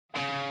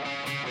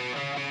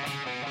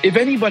if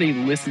anybody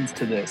listens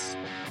to this,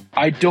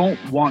 I don't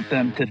want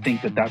them to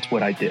think that that's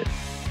what I did,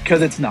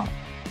 because it's not.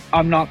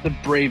 I'm not the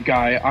brave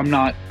guy. I'm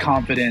not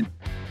confident.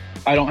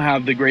 I don't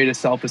have the greatest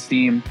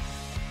self-esteem.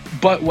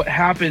 But what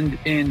happened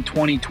in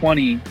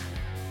 2020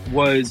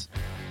 was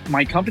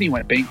my company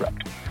went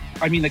bankrupt.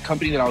 I mean, the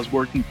company that I was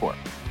working for.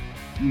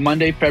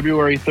 Monday,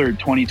 February 3rd,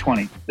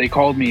 2020, they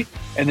called me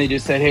and they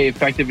just said, hey,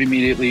 effective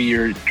immediately,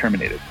 you're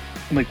terminated.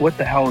 I'm like, what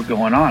the hell is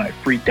going on? I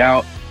freaked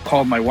out,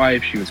 called my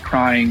wife. She was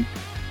crying.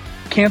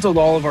 Canceled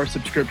all of our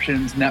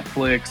subscriptions,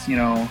 Netflix,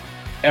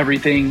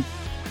 everything.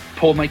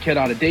 Pulled my kid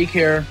out of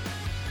daycare.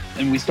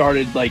 And we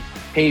started like,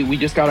 hey, we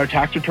just got our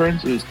tax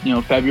returns. It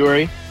was,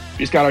 February. We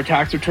just got our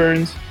tax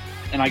returns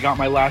and I got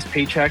my last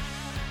paycheck.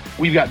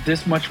 We've got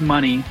this much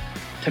money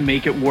to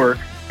make it work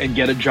and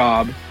get a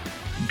job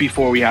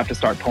before we have to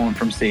start pulling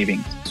from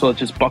savings. So let's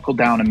just buckle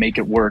down and make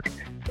it work.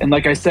 And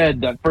like I said,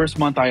 that first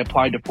month I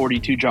applied to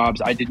 42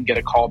 jobs. I didn't get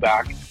a call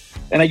back.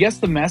 And I guess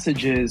the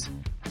message is,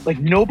 like,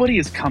 nobody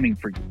is coming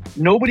for you.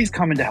 Nobody's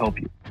coming to help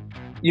you.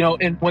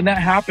 And when that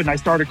happened, I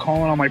started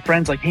calling all my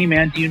friends like, hey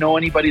man, do you know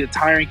anybody that's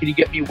hiring? Can you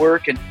get me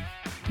work? And,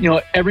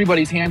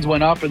 everybody's hands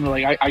went up and they're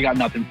like, I got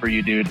nothing for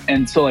you, dude.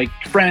 And so like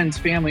friends,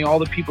 family, all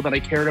the people that I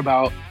cared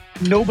about,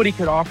 nobody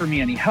could offer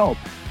me any help.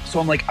 So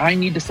I'm like, I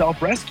need to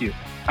self-rescue.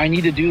 I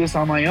need to do this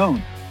on my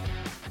own.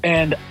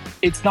 And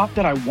it's not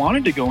that I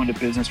wanted to go into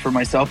business for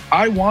myself.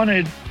 I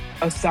wanted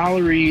a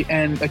salary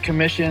and a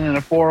commission and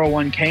a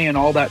 401k and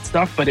all that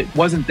stuff, but it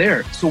wasn't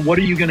there. So what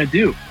are you going to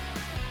do?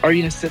 Are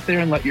you going to sit there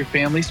and let your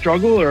family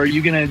struggle, or are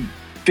you going to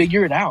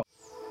figure it out?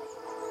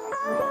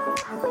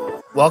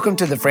 Welcome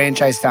to the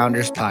Franchise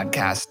Founders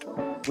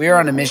Podcast. We are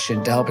on a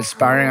mission to help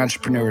aspiring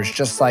entrepreneurs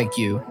just like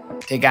you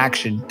take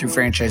action through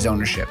franchise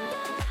ownership,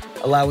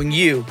 allowing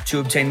you to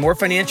obtain more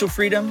financial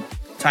freedom,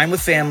 time with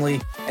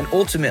family, and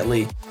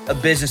ultimately a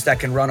business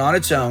that can run on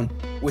its own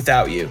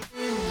without you.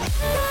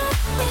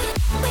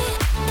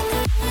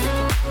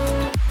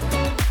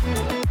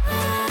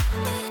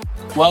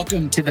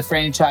 Welcome to the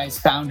Franchise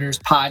Founders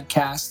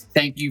Podcast.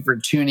 Thank you for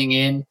tuning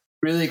in.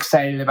 Really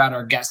excited about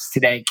our guest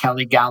today,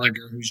 Kelly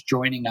Gallagher, who's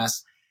joining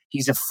us.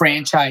 He's a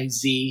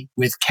franchisee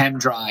with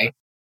ChemDry.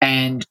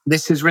 And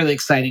this is really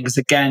exciting because,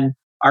 again,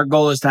 our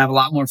goal is to have a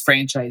lot more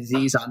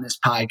franchisees on this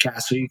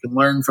podcast so you can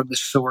learn from the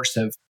source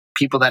of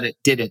people that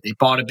did it. They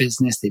bought a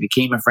business, they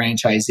became a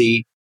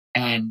franchisee,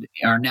 and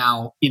are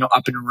now,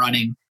 up and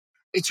running.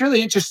 It's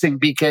really interesting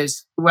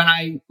because when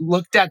I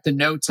looked at the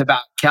notes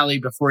about Kelly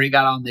before he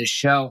got on this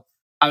show,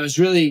 I was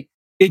really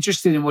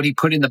interested in what he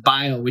put in the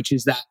bio, which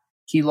is that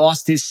he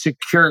lost his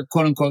secure,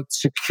 quote unquote,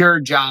 secure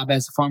job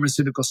as a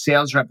pharmaceutical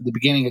sales rep at the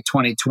beginning of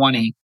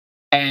 2020.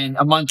 And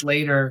a month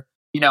later,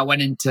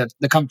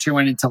 the country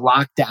went into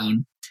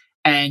lockdown.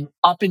 And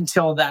up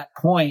until that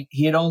point,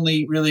 he had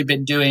only really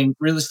been doing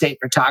real estate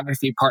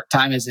photography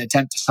part-time as an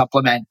attempt to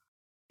supplement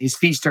his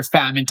feast or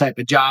famine type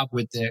of job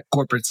with the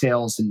corporate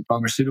sales and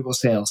pharmaceutical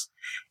sales.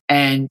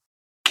 And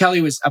Kelly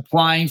was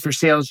applying for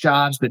sales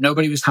jobs, but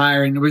nobody was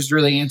hiring. Nobody was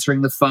really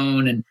answering the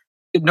phone and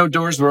no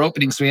doors were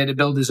opening. So he had to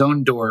build his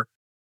own door.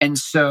 And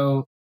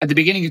so at the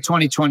beginning of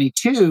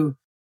 2022,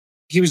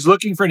 he was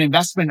looking for an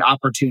investment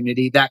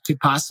opportunity that could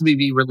possibly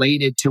be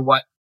related to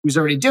what he was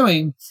already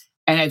doing,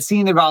 and had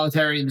seen the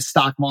volatility in the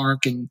stock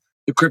market and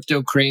the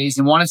crypto craze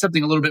and wanted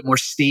something a little bit more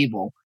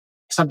stable,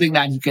 something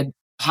that he could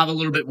have a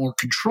little bit more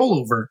control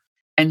over.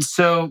 And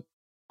so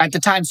at the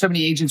time, so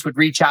many agents would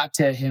reach out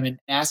to him and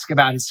ask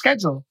about his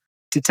schedule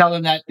to tell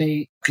him that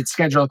they could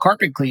schedule a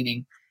carpet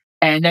cleaning.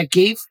 And that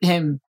gave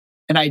him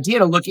an idea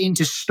to look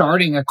into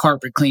starting a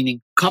carpet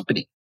cleaning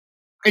company.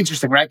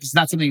 Interesting, right? It's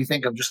not something you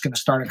think of, just going to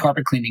start a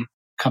carpet cleaning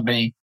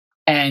company.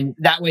 And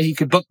that way he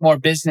could book more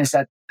business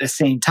at the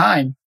same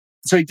time.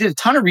 So he did a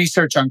ton of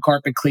research on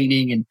carpet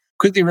cleaning and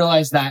quickly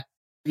realized that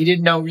he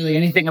didn't know really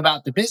anything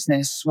about the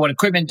business, what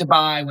equipment to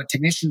buy, what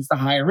technicians to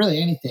hire,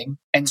 really anything.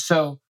 And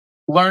so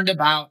learned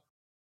about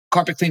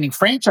carpet cleaning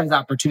franchise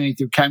opportunity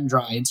through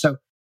ChemDry. And so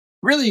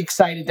really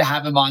excited to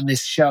have him on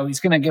this show. He's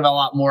going to give a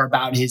lot more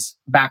about his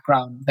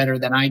background better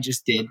than I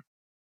just did.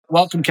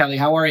 Welcome, Kelly.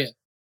 How are you?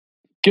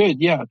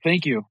 Good. Yeah.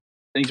 Thank you.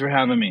 Thanks for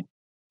having me.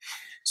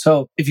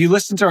 So if you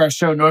listen to our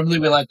show, normally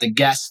we let the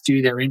guests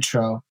do their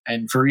intro.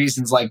 And for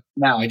reasons like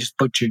now, I just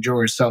butchered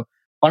yours. So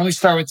why don't we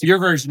start with your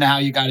version of how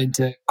you got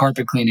into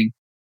carpet cleaning?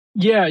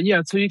 Yeah.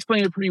 So you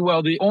explained it pretty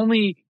well. The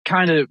only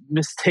kind of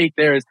mistake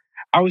there is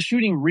I was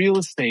shooting real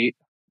estate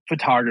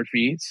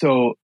photography.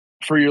 So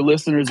for your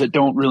listeners that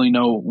don't really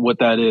know what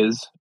that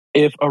is,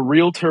 if a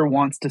realtor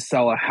wants to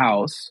sell a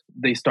house,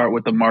 they start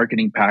with a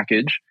marketing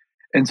package.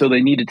 And so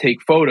they need to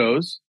take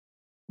photos.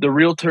 The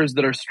realtors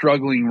that are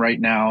struggling right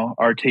now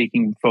are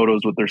taking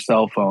photos with their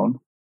cell phone.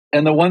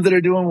 And the ones that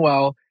are doing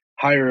well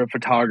hire a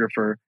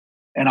photographer.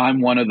 And I'm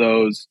one of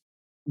those,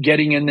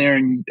 getting in there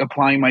and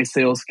applying my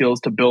sales skills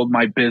to build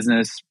my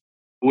business.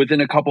 Within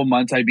a couple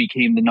months, I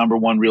became the number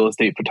one real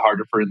estate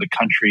photographer in the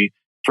country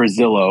for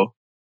Zillow.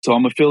 So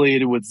I'm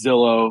affiliated with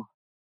Zillow.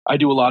 I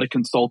do a lot of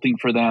consulting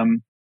for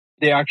them.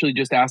 They actually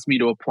just asked me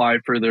to apply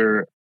for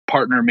their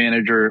partner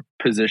manager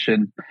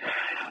position.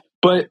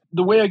 But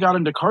the way I got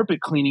into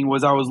carpet cleaning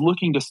was I was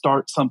looking to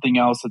start something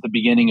else at the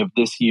beginning of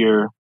this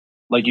year,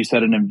 like you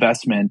said, an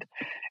investment.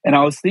 And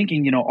I was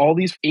thinking, all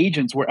these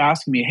agents were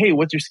asking me, hey,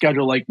 what's your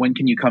schedule like? When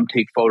can you come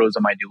take photos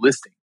of my new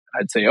listing?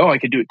 I'd say, oh, I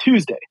could do it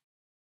Tuesday.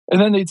 And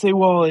then they'd say,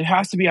 well, it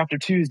has to be after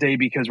Tuesday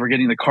because we're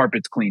getting the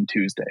carpets cleaned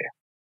Tuesday.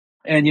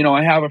 And,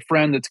 I have a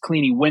friend that's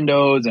cleaning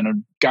windows and a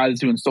guy that's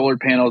doing solar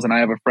panels. And I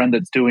have a friend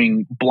that's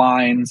doing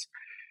blinds.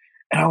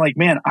 And I'm like,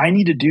 man, I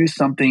need to do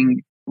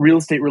something real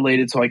estate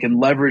related so I can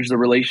leverage the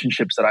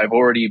relationships that I've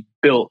already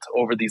built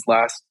over these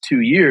last 2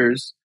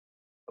 years.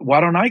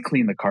 Why don't I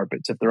clean the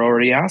carpets if they're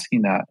already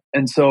asking that?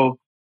 And so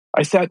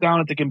I sat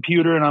down at the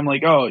computer and I'm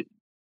like, oh,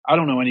 I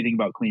don't know anything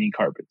about cleaning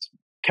carpets,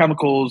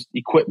 chemicals,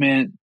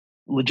 equipment,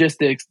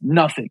 logistics,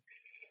 nothing.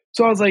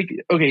 So I was like,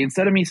 okay,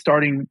 instead of me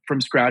starting from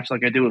scratch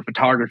like I did with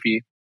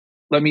photography,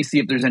 let me see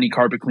if there's any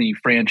carpet cleaning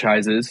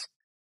franchises.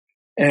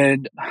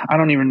 And I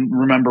don't even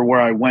remember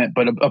where I went,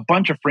 but a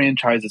bunch of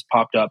franchises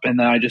popped up. And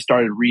then I just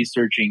started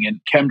researching,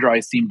 and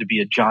ChemDry seemed to be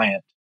a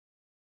giant.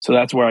 So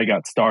that's where I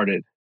got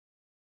started.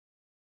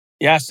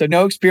 Yeah, so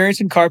no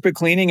experience in carpet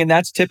cleaning. And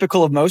that's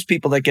typical of most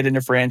people that get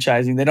into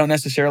franchising. They don't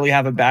necessarily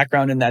have a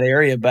background in that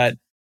area, but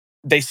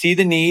they see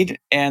the need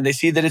and they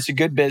see that it's a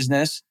good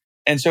business.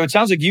 And so it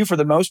sounds like you, for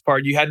the most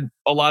part, you had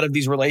a lot of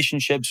these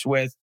relationships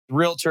with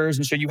realtors.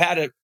 And so you had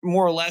it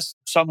more or less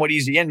somewhat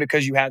easy in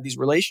because you had these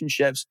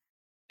relationships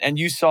and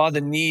you saw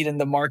the need in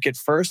the market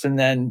first and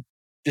then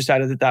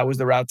decided that that was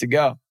the route to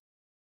go.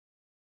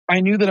 I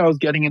knew that I was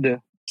getting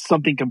into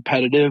something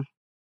competitive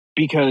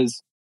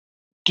because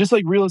just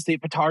like real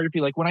estate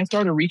photography, like when I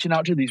started reaching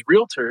out to these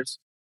realtors,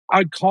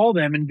 I'd call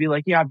them and be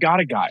like, yeah, I've got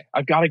a guy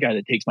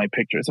that takes my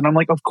pictures. And I'm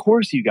like, of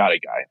course you got a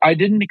guy. I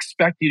didn't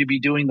expect you to be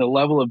doing the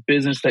level of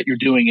business that you're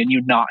doing and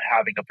you not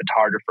having a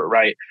photographer,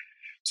 right?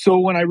 So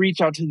when I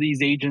reach out to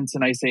these agents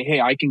and I say, hey,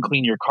 I can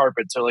clean your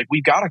carpets, they're like,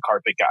 we've got a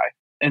carpet guy.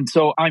 And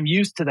so I'm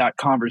used to that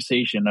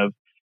conversation of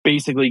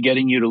basically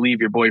getting you to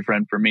leave your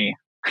boyfriend for me.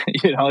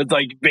 It's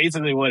like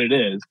basically what it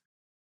is.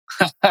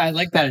 I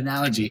like that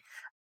analogy.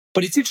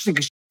 But it's interesting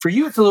because for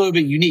you, it's a little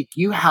bit unique.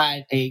 You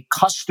had a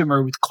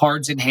customer with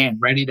cards in hand,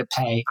 ready to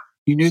pay.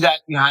 You knew that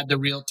you had the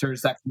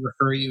realtors that can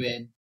refer you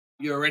in.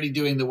 You're already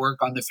doing the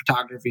work on the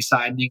photography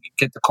side and you could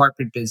get the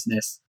carpet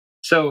business.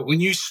 So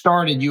when you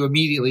started, you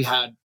immediately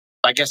had,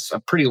 I guess, a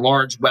pretty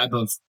large web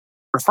of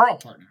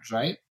referral partners,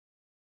 right?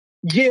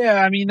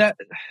 Yeah, I mean, that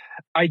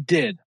I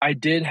did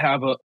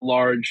have a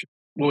large,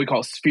 what we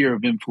call sphere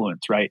of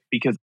influence, right?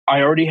 Because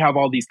I already have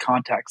all these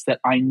contacts that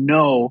I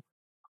know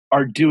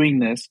are doing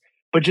this.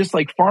 But just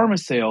like pharma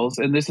sales,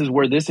 and this is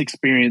where this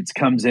experience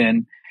comes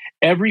in,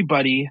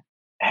 everybody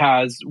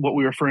has what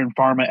we refer in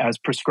pharma as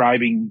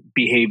prescribing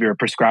behavior,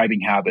 prescribing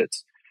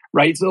habits,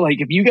 right? So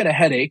like if you get a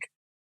headache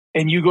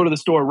and you go to the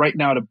store right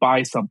now to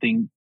buy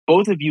something,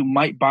 both of you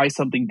might buy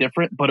something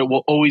different, but it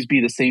will always be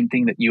the same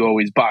thing that you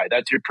always buy.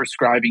 That's your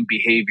prescribing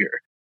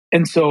behavior.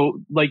 And so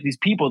like these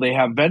people, they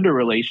have vendor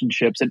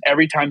relationships, and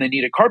every time they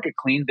need a carpet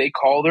cleaned, they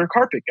call their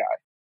carpet guy.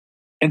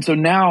 And so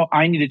now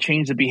I need to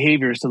change the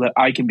behavior so that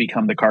I can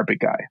become the carpet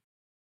guy.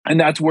 And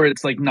that's where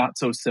it's like not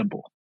so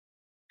simple.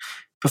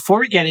 Before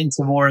we get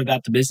into more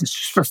about the business,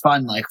 just for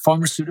fun, like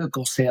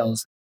pharmaceutical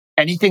sales,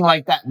 anything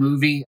like that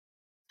movie,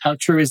 how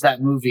true is that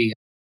movie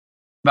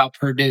about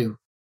Purdue?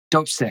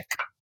 Dope sick.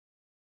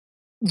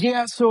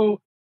 Yeah, so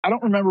I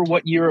don't remember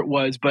what year it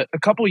was, but a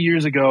couple of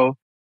years ago,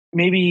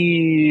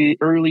 maybe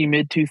early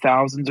mid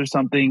 2000s or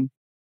something,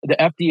 the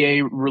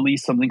FDA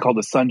released something called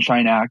the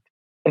Sunshine Act,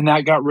 and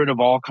that got rid of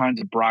all kinds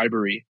of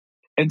bribery.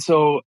 And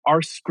so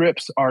our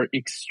scripts are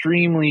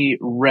extremely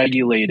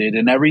regulated,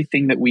 and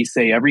everything that we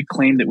say, every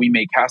claim that we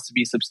make has to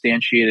be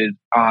substantiated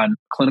on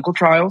clinical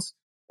trials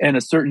and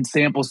a certain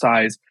sample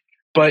size.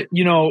 But,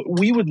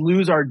 we would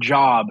lose our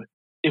job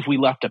if we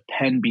left a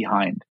pen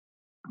behind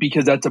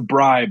because that's a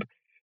bribe.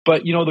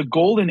 But, the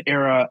golden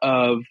era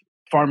of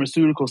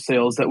pharmaceutical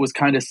sales that was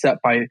kind of set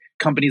by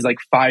companies like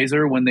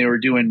Pfizer when they were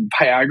doing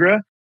Viagra,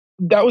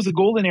 that was a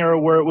golden era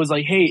where it was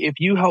like, hey, if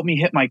you help me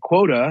hit my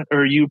quota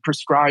or you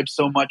prescribe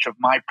so much of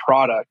my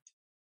product,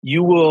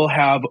 you will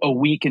have a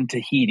week in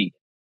Tahiti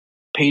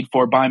paid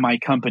for by my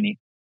company.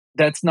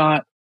 That's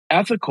not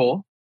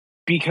ethical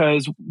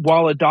because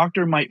while a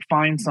doctor might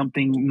find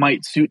something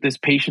might suit this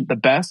patient the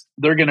best,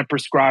 they're going to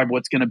prescribe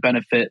what's going to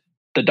benefit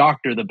the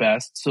doctor the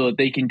best so that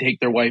they can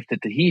take their wife to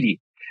Tahiti.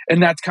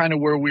 And that's kind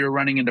of where we were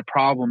running into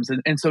problems.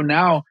 And so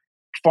now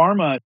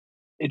pharma,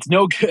 it's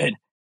no good.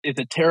 It's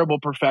a terrible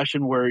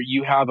profession where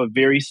you have a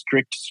very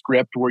strict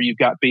script where you've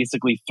got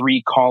basically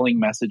 3 calling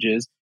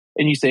messages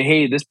and you say,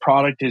 hey, this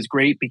product is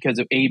great because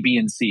of A, B,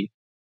 and C.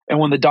 And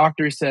when the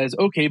doctor says,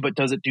 okay, but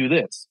does it do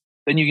this?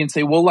 Then you can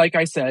say, well, like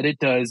I said, it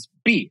does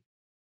B.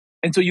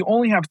 And so you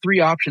only have 3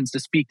 options to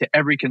speak to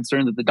every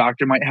concern that the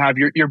doctor might have.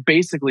 You're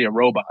basically a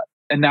robot.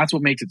 And that's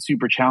what makes it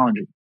super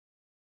challenging.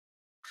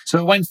 So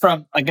it went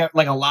from like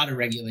a lot of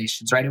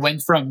regulations, right? It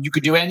went from you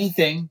could do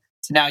anything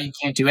to now you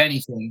can't do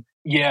anything.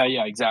 Yeah,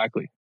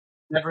 exactly.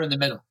 Never in the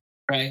middle,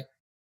 right?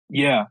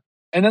 Yeah.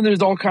 And then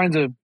there's all kinds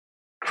of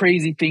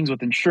crazy things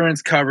with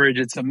insurance coverage.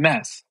 It's a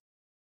mess.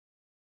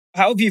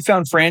 How have you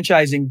found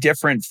franchising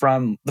different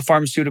from the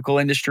pharmaceutical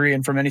industry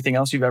and from anything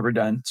else you've ever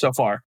done so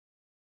far?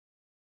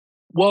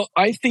 Well,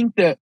 I think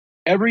that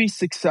every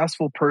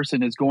successful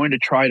person is going to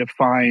try to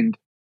find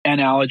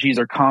analogies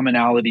or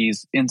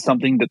commonalities in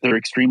something that they're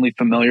extremely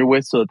familiar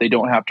with so that they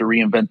don't have to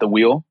reinvent the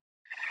wheel.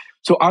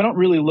 So I don't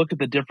really look at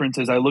the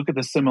differences. I look at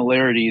the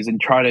similarities and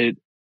try to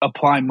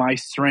apply my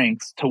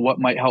strengths to what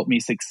might help me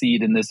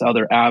succeed in this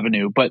other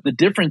avenue. But the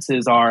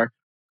differences are,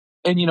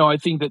 and I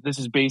think that this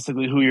is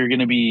basically who you're going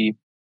to be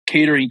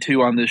catering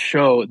to on this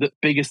show. The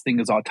biggest thing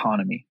is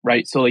autonomy,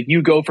 right? So like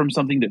you go from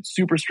something that's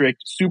super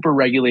strict, super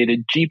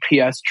regulated,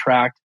 GPS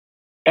tracked.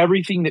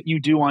 Everything that you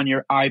do on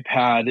your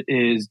iPad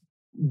is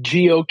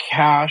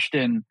geocached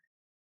and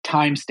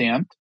time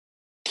stamped,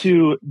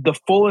 to the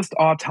fullest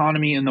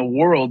autonomy in the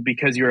world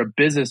because you're a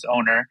business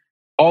owner,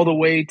 all the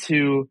way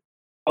to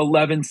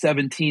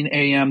 11:17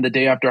 a.m. the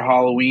day after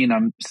Halloween.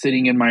 I'm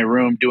sitting in my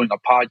room doing a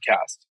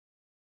podcast.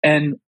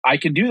 And I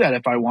can do that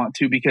if I want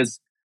to because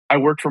I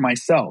work for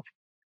myself.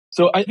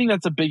 So I think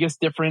that's the biggest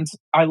difference.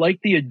 I like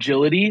the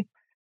agility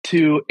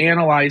to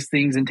analyze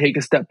things and take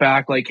a step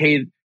back, like,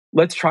 hey,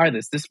 let's try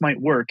this. This might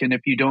work. And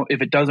if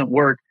it doesn't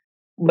work,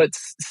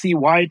 let's see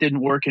why it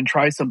didn't work and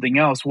try something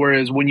else.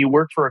 Whereas when you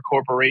work for a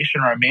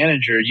corporation or a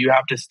manager, you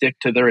have to stick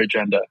to their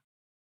agenda.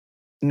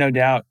 No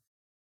doubt.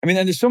 I mean,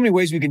 and there's so many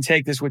ways we can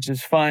take this, which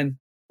is fun.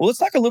 Well, let's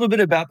talk a little bit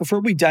about, before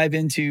we dive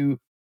into,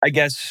 I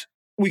guess,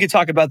 we could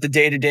talk about the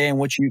day-to-day and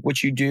what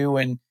you do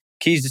and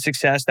keys to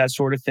success, that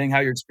sort of thing, how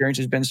your experience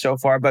has been so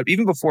far. But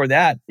even before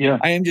that,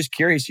 I am just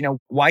curious,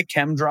 why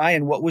ChemDry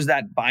and what was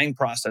that buying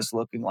process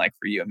looking like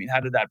for you? I mean, how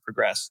did that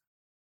progress?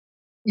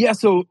 Yeah.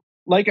 So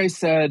like I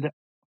said,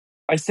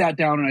 I sat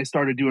down and I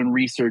started doing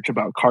research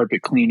about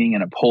carpet cleaning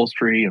and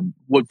upholstery and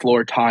wood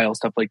floor tile,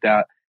 stuff like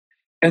that.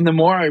 And the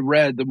more I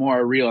read, the more I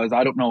realized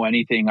I don't know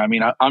anything. I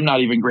mean, I'm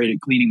not even great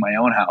at cleaning my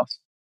own house.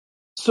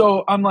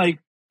 So I'm like,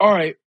 all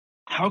right,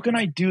 how can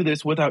I do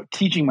this without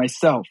teaching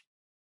myself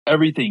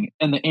everything?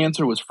 And the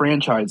answer was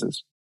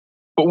franchises.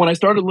 But when I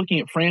started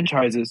looking at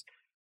franchises,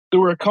 there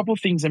were a couple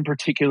things in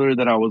particular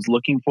that I was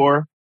looking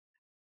for.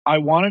 I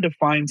wanted to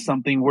find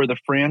something where the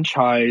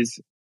franchise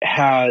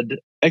had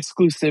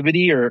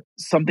exclusivity or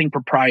something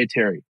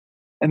proprietary.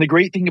 And the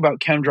great thing about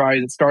ChemDry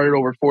is it started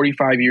over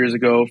 45 years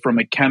ago from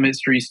a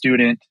chemistry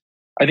student.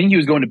 I think he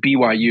was going to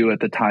BYU at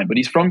the time, but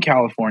he's from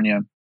California.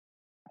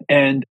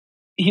 And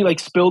he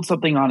spilled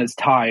something on his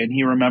tie and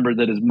he remembered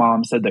that his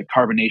mom said that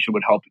carbonation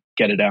would help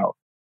get it out.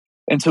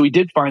 And so he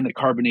did find that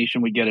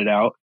carbonation would get it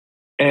out.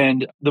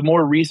 And the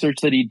more research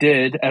that he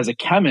did as a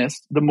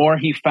chemist, the more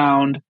he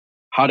found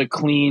how to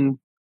clean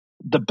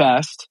the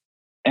best.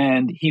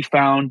 And he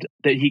found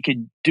that he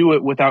could do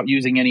it without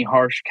using any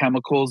harsh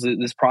chemicals,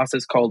 this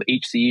process called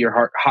HCE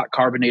or hot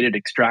carbonated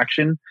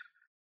extraction.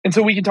 And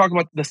so we can talk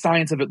about the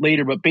science of it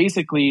later, but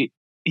basically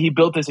he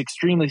built this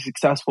extremely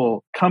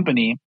successful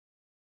company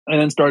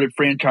and then started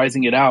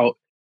franchising it out.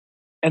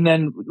 And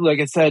then, like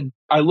I said,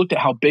 I looked at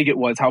how big it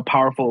was, how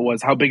powerful it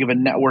was, how big of a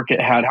network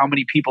it had, how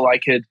many people I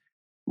could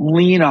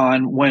lean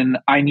on when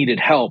I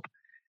needed help.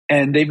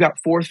 And they've got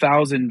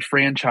 4,000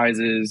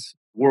 franchises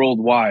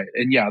worldwide.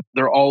 And yeah,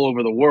 they're all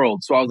over the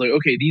world. So I was like,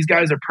 okay, these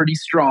guys are pretty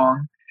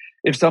strong.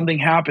 If something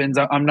happens,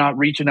 I'm not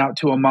reaching out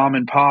to a mom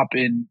and pop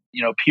in,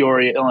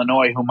 Peoria,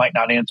 Illinois, who might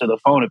not answer the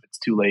phone if it's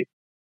too late.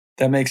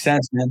 That makes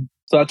sense, man.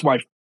 So that's why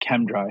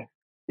ChemDry.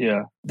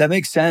 Yeah. That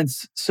makes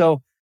sense.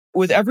 So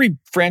with every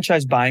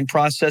franchise buying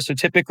process, so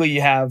typically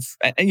you have,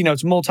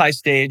 it's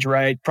multi-stage,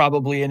 right?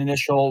 Probably an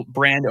initial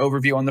brand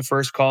overview on the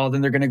first call.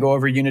 Then they're going to go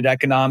over unit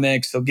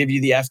economics. They'll give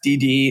you the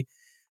FDD.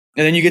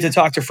 And then you get to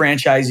talk to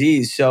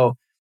franchisees. So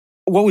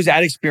what was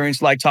that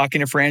experience like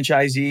talking to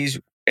franchisees?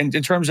 And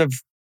in terms of,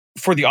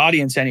 for the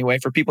audience anyway,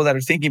 for people that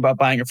are thinking about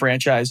buying a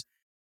franchise,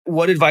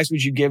 what advice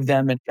would you give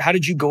them? And how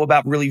did you go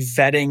about really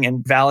vetting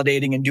and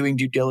validating and doing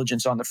due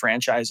diligence on the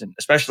franchise, and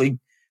especially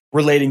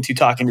relating to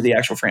talking to the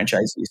actual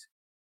franchisees?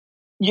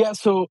 Yeah,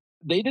 so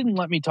they didn't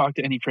let me talk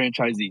to any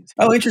franchisees.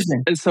 Oh,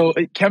 interesting. So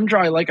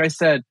ChemDry, like I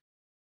said,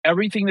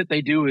 everything that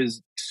they do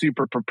is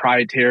super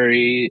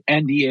proprietary,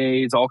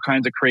 NDAs, all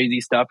kinds of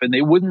crazy stuff. And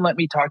they wouldn't let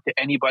me talk to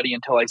anybody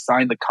until I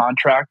signed the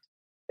contract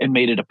and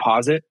made a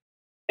deposit.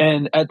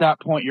 And at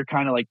that point, you're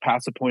kind of like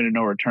past the point of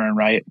no return,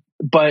 right?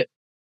 But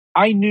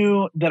I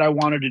knew that I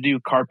wanted to do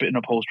carpet and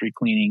upholstery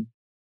cleaning.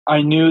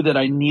 I knew that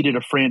I needed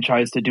a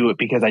franchise to do it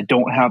because I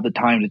don't have the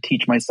time to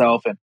teach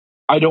myself. And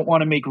I don't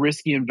want to make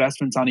risky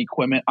investments on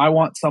equipment. I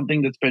want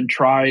something that's been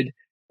tried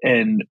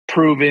and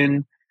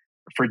proven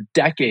for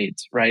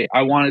decades, right?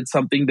 I wanted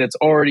something that's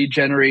already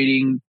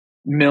generating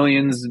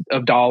millions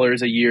of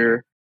dollars a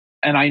year.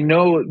 And I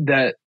know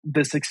that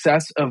the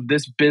success of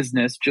this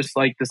business, just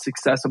like the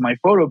success of my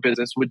photo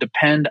business, would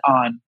depend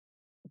on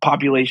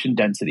population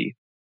density.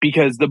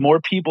 Because the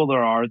more people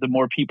there are, the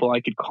more people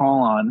I could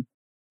call on.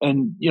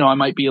 And, I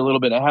might be a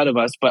little bit ahead of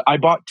us, but I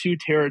bought 2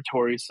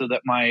 territories so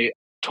that my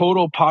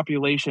total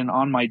population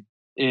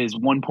is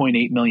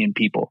 1.8 million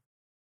people.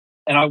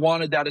 And I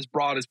wanted that as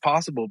broad as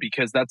possible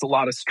because that's a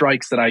lot of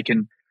strikes that I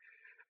can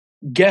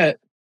get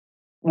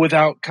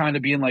without kind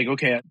of being like,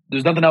 okay,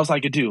 there's nothing else I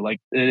could do. Like,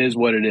 it is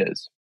what it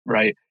is.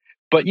 Right.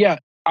 But yeah,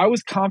 I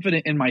was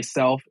confident in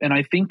myself. And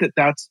I think that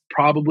that's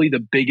probably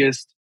the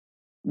biggest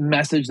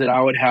message that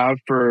I would have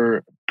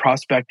for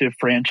prospective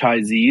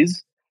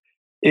franchisees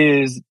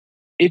is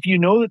if you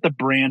know that the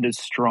brand is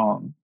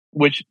strong,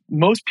 which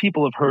most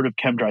people have heard of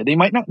ChemDry, they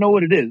might not know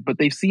what it is, but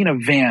they've seen a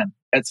van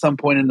at some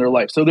point in their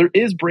life. So there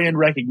is brand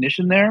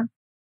recognition there.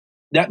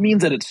 That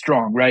means that it's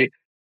strong, right?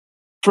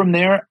 From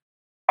there,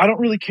 I don't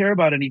really care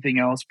about anything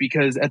else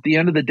because at the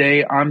end of the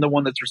day, I'm the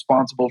one that's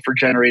responsible for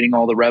generating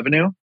all the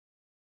revenue.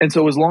 And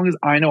so as long as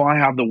I know I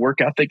have the work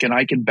ethic and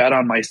I can bet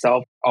on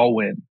myself, I'll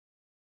win.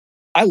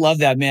 I love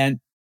that, man.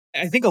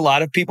 I think a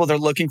lot of people, they're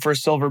looking for a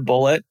silver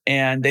bullet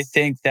and they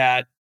think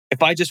that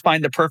if I just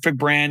find the perfect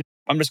brand,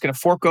 I'm just going to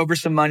fork over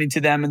some money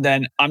to them and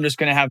then I'm just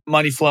going to have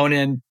money flown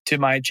in to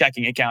my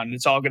checking account and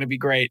it's all going to be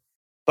great.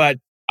 But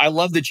I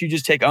love that you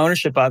just take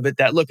ownership of it,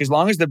 that look, as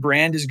long as the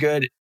brand is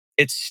good,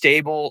 it's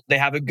stable, they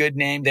have a good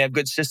name, they have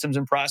good systems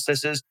and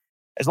processes.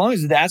 As long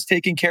as that's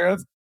taken care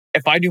of,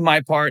 if I do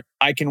my part,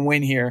 I can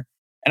win here.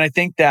 And I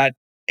think that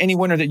any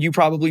winner that you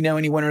probably know,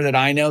 any winner that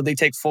I know, they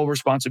take full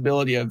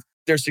responsibility of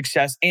their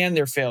success and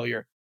their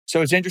failure.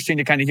 So it's interesting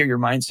to kind of hear your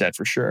mindset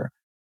for sure.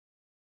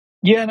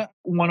 Yeah. And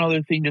one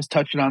other thing, just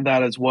touching on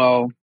that as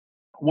well.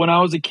 When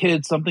I was a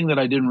kid, something that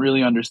I didn't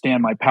really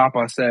understand, my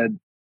papa said,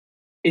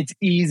 it's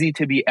easy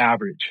to be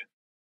average.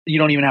 You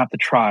don't even have to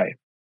try.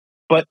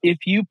 But if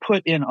you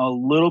put in a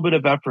little bit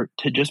of effort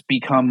to just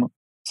become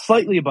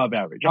slightly above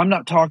average, I'm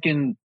not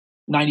talking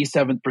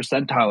 97th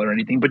percentile or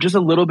anything, but just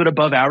a little bit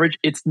above average,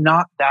 it's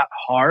not that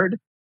hard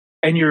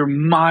and you're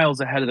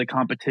miles ahead of the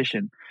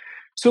competition.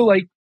 So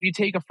like you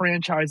take a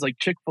franchise like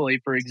Chick-fil-A,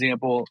 for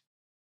example,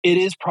 it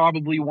is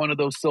probably one of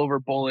those silver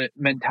bullet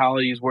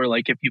mentalities where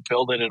like if you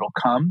build it, it'll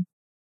come.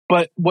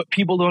 But what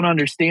people don't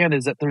understand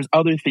is that there's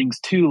other things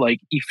too,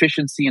 like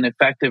efficiency and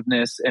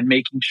effectiveness and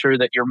making sure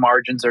that your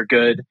margins are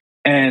good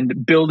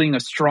and building a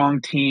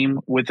strong team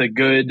with a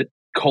good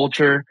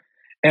culture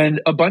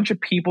and a bunch of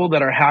people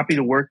that are happy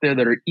to work there,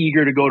 that are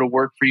eager to go to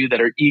work for you,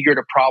 that are eager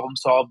to problem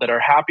solve, that are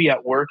happy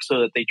at work so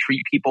that they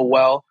treat people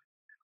well.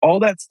 All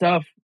that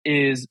stuff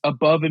is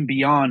above and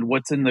beyond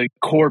what's in the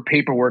core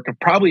paperwork of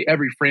probably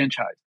every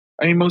franchise.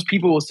 I mean, most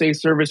people will say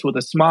service with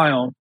a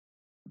smile,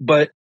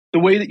 but the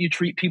way that you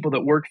treat people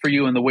that work for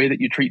you and the way that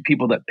you treat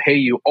people that pay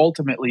you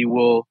ultimately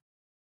will,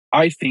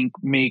 I think,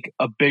 make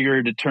a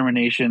bigger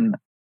determination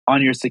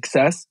on your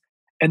success.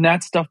 And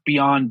that's stuff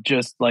beyond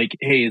just like,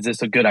 hey, is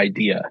this a good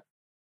idea?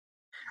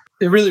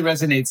 It really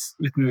resonates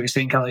with me what you're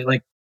saying, Kelly.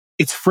 Like,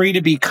 it's free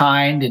to be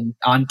kind and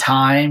on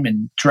time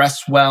and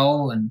dress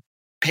well and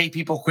pay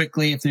people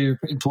quickly if they're your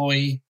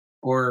employee,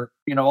 or,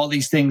 all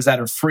these things that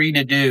are free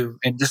to do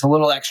and just a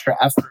little extra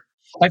effort.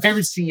 My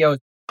favorite CEO,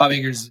 Bob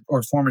Iger's,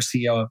 or former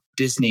CEO of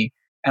Disney.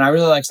 And I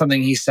really like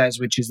something he says,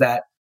 which is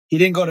that he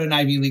didn't go to an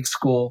Ivy League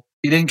school.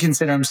 He didn't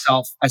consider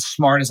himself as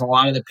smart as a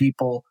lot of the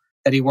people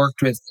that he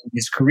worked with in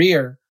his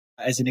career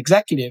as an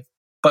executive.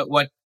 But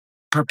what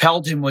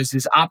propelled him was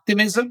his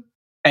optimism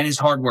and his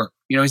hard work.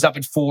 He's up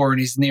at 4 and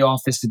he's in the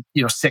office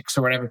at 6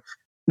 or whatever. And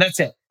that's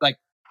it. Like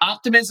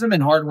optimism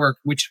and hard work,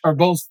 which are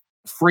both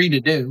free to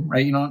do,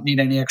 right? You don't need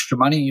any extra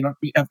money. You don't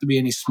have to be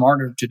any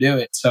smarter to do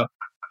it. So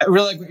I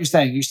really like what you're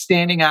saying. You're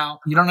standing out.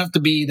 You don't have to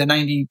be the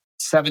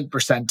 97th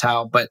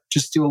percentile, but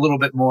just do a little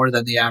bit more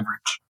than the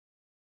average.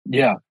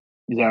 Yeah,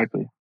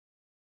 exactly.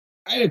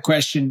 I had a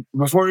question.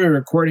 Before we were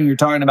recording, you're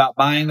talking about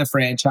buying the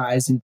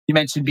franchise, and you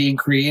mentioned being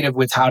creative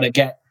with how to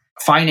get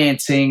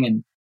financing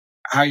and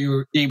how you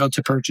were able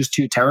to purchase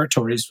 2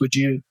 territories. Would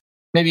you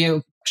maybe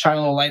shine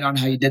a little light on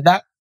how you did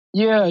that?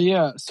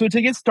 Yeah. So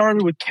to get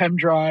started with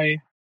ChemDry,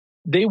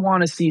 they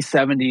want to see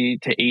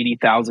 $70,000 to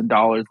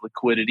 $80,000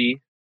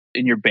 liquidity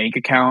in your bank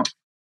account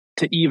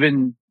to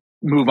even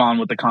move on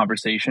with the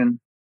conversation.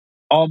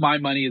 All my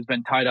money has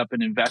been tied up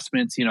in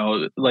investments.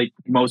 Like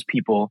most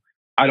people,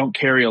 I don't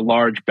carry a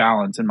large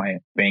balance in my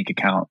bank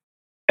account.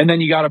 And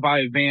then you got to buy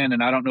a van.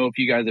 And I don't know if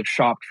you guys have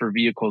shopped for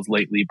vehicles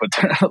lately, but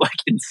they're like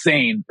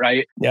insane,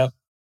 right? Yeah.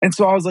 And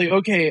so I was like,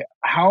 okay,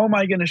 how am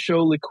I going to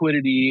show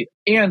liquidity?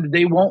 And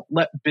they won't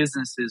let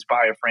businesses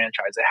buy a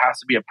franchise. It has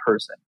to be a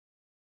person.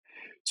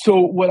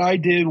 So what I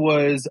did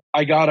was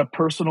I got a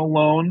personal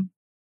loan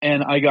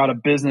and I got a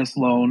business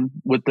loan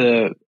with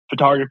the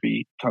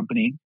photography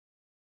company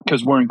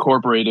because we're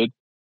incorporated.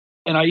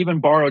 And I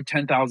even borrowed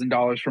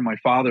 $10,000 from my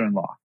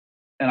father-in-law.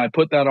 And I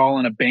put that all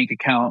in a bank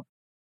account.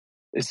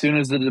 As soon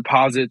as the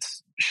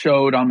deposits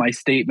showed on my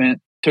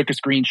statement, took a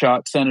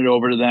screenshot, sent it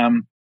over to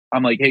them.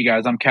 I'm like, hey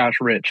guys, I'm cash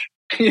rich.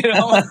 And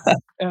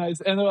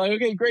they're like,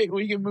 okay, great,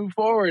 we can move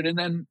forward. And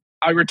then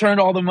I returned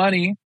all the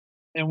money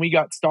and we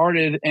got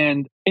started.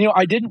 And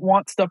I didn't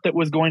want stuff that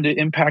was going to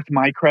impact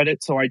my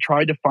credit. So I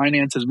tried to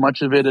finance as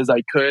much of it as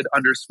I could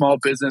under small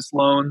business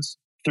loans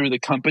through the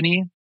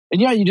company.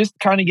 And yeah, you just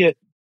kind of get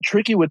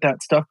tricky with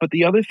that stuff. But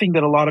the other thing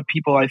that a lot of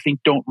people I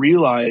think don't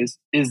realize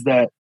is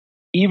that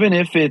even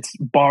if it's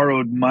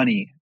borrowed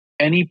money,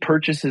 any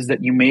purchases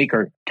that you make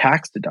are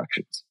tax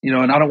deductions,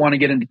 and I don't want to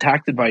get into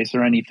tax advice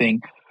or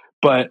anything,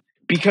 but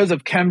because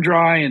of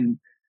ChemDry and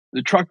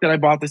the truck that I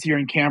bought this year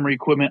in Camry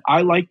equipment,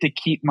 I like to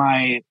keep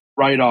my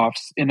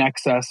write-offs in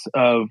excess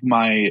of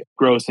my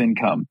gross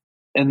income.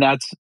 And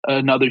that's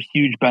another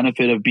huge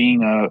benefit of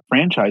being a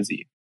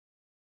franchisee.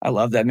 I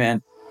love that,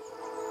 man.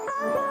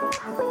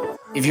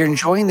 If you're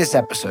enjoying this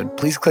episode,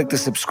 please click the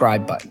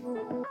subscribe button.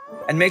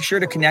 And make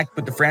sure to connect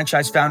with the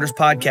Franchise Founders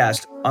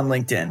Podcast on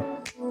LinkedIn.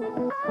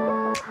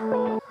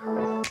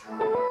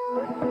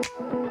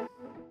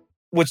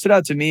 What stood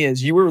out to me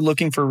is you were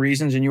looking for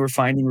reasons and you were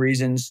finding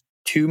reasons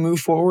to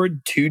move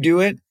forward, to do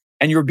it.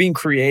 And you were being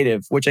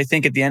creative, which I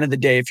think at the end of the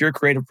day, if you're a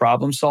creative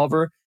problem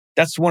solver,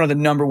 that's one of the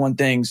number one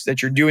things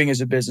that you're doing as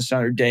a business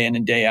owner day in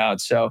and day out.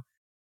 So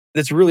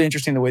that's really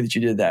interesting the way that you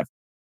did that.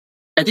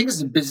 I think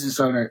as a business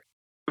owner,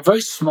 a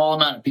very small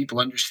amount of people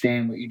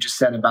understand what you just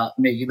said about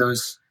making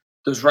those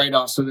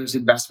write-offs or those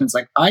investments.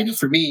 Like I know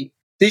for me,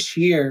 this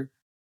year,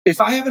 if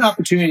I have an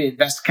opportunity to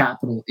invest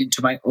capital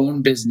into my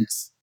own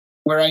business,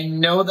 where I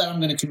know that I'm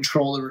going to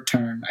control the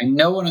return, I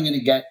know what I'm going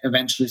to get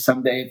eventually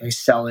someday if I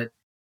sell it,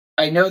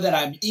 I know that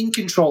I'm in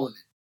control of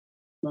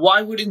it.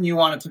 Why wouldn't you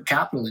want to put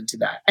capital into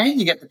that? And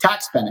you get the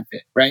tax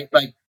benefit, right?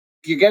 Like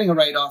you're getting a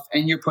write-off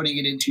and you're putting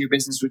it into your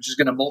business, which is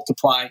going to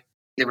multiply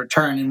the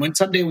return. And when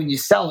you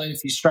sell it,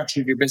 if you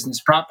structured your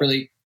business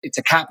properly, it's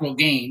a capital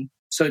gain.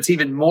 So it's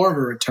even more of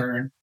a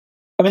return.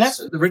 I mean, that's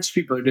what the rich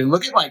people are doing.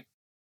 Look at like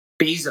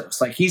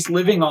Bezos. Like he's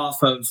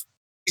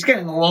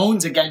getting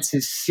loans against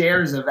his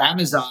shares of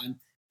Amazon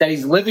that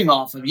he's living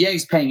off of. Yeah,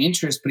 he's paying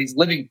interest, but he's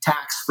living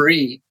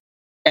tax-free.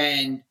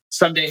 And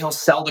someday he'll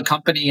sell the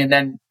company and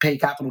then pay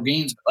capital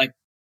gains. But like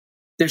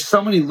there's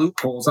so many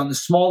loopholes on the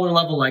smaller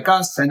level like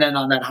us and then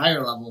on that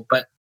higher level.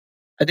 But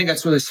I think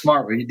that's really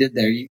smart what you did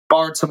there. You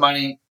borrowed some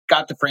money,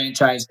 got the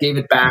franchise, gave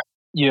it back.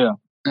 Yeah.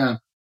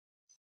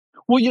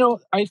 Well,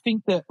 I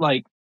think that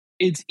like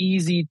it's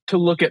easy to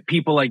look at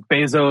people like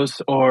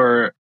Bezos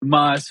or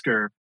Musk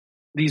or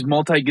these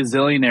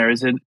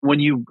multi-gazillionaires. And when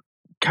you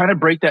kind of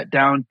break that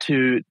down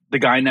to the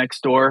guy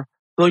next door,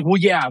 they're like, well,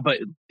 yeah, but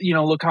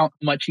look how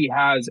much he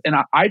has. And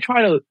I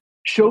try to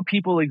show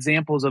people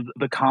examples of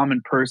the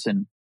common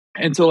person.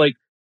 And so like,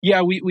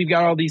 yeah, we've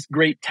got all these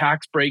great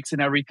tax breaks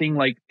and everything.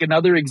 Like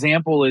another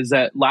example is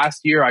that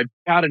last year I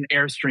had an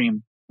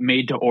Airstream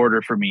made to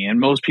order for me. And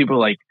most people are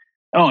like,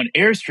 oh, an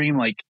Airstream,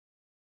 like,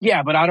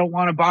 yeah, but I don't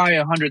want to buy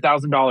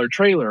 $100,000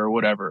 trailer or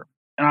whatever.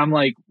 And I'm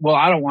like, well,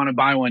 I don't want to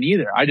buy one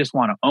either. I just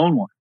want to own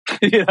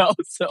one.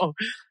 So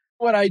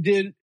what I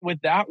did with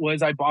that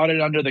was I bought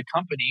it under the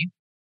company.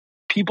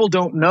 People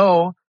don't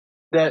know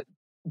that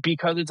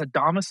because it's a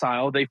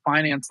domicile, they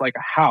finance like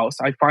a house.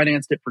 I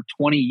financed it for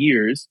 20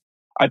 years.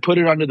 I put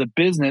it under the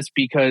business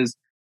because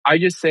I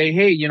just say,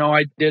 hey,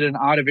 I did an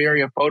out of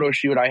area photo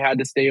shoot. I had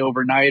to stay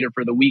overnight or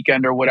for the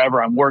weekend or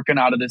whatever. I'm working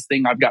out of this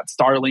thing. I've got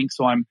Starlink,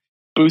 so I'm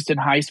boosting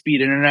high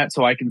speed internet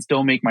so I can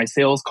still make my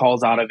sales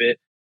calls out of it.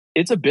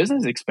 It's a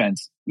business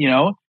expense,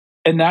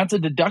 and that's a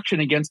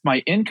deduction against my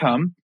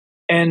income.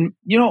 And,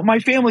 my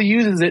family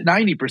uses it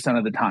 90%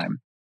 of the time.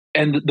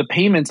 And the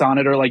payments on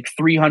it are like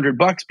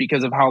 $300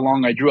 because of how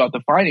long I drew out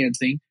the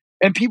financing.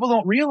 And people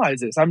don't realize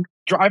this. I'm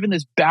driving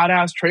this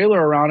badass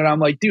trailer around and I'm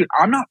like, dude,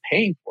 I'm not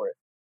paying for it.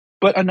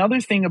 But another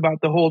thing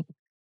about the whole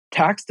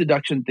tax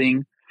deduction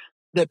thing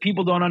that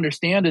people don't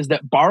understand is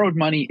that borrowed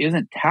money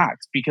isn't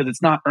taxed because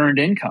it's not earned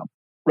income,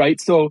 right?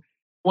 So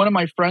one of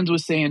my friends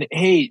was saying,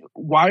 hey,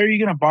 why are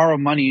you going to borrow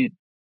money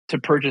to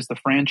purchase the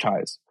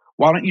franchise?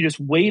 Why don't you just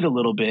wait a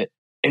little bit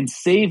and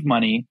save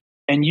money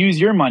and use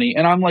your money?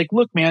 And I'm like,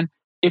 look, man,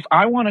 if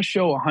I want to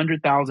show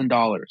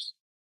 $100,000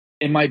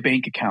 in my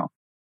bank account,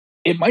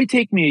 it might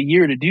take me a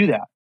year to do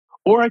that.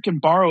 Or I can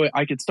borrow it.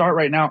 I could start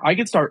right now. I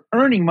could start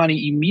earning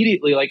money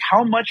immediately. Like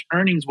how much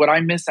earnings would I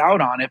miss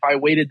out on if I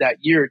waited that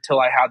year till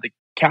I had the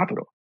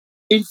capital?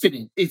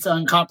 Infinite. It's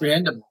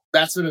uncomprehendable.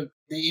 That's sort of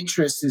the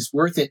interest is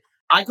worth it.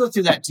 I go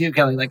through that too,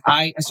 Kelly. Like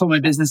I sold my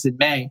business in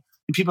May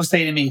and people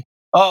say to me,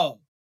 oh,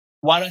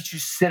 why don't you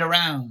sit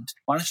around?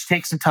 Why don't you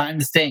take some time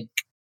to think?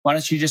 Why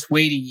don't you just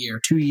wait a year,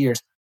 2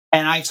 years?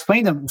 And I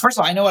explained to them, first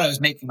of all, I know what I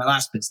was making in my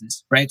last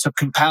business, right? So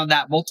compound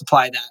that,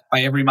 multiply that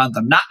by every month.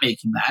 I'm not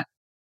making that.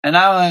 And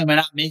not only am I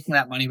not making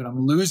that money, but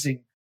I'm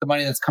losing the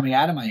money that's coming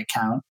out of my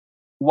account.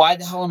 Why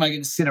the hell am I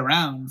going to sit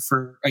around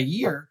for a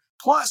year?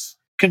 Plus,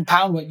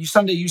 compound what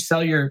someday you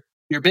sell your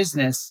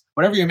business,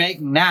 whatever you're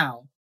making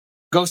now,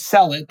 go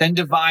sell it, then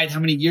divide how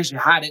many years you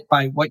had it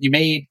by what you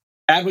made,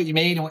 add what you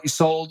made and what you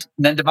sold,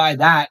 and then divide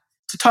that.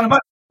 It's a ton of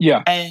money.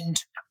 Yeah.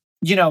 And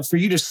for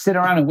you to sit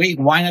around and wait,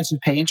 why not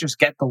just pay interest,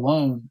 get the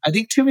loan? I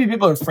think too many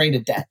people are afraid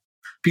of debt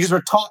because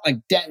we're taught like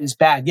debt is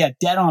bad. Yeah,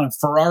 debt on a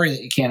Ferrari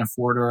that you can't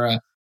afford or a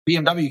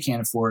BMW you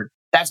can't afford,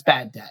 that's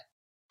bad debt.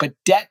 But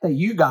debt that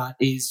you got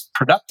is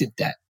productive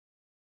debt.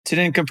 It's an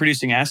income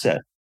producing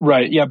asset.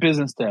 Right. Yeah.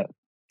 Business debt.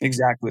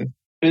 Exactly.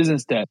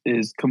 Business debt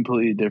is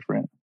completely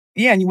different.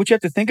 Yeah. And what you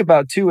have to think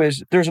about too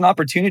is there's an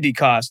opportunity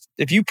cost.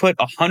 If you put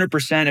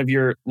 100% of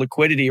your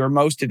liquidity or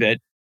most of it,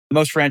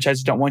 most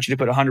franchises don't want you to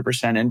put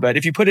 100% in, but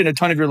if you put in a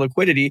ton of your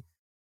liquidity,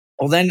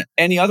 well, then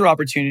any other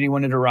opportunity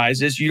when it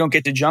arises, you don't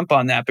get to jump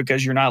on that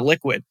because you're not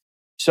liquid.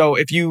 So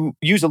if you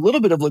use a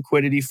little bit of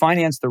liquidity,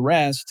 finance the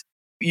rest,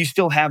 you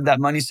still have that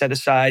money set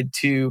aside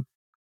to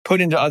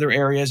put into other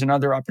areas and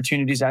other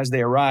opportunities as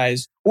they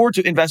arise, or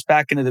to invest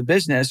back into the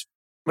business,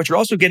 but you're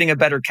also getting a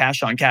better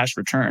cash on cash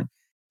return.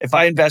 If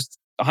I invest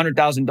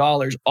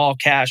 $100,000 all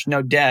cash,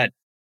 no debt,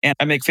 and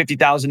I make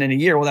 50,000 in a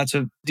year, well, that's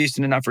a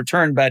decent enough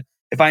return. But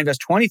if I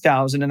invest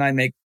 20,000 and I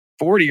make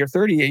 40 or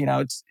 30,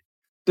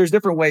 there's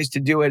different ways to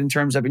do it in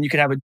terms of, and you could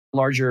have a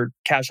larger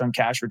cash on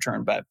cash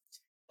return. But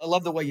I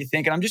love the way you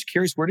think. And I'm just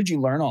curious, where did you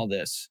learn all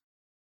this?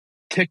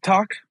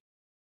 TikTok?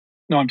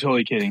 No, I'm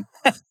totally kidding.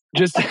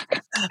 just,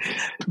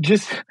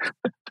 just,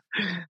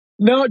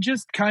 no,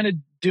 just kind of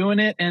doing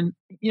it. And,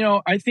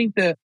 I think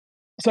that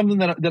something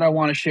that I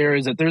want to share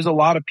is that there's a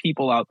lot of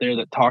people out there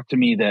that talk to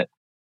me that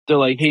they're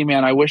like, hey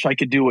man, I wish I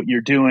could do what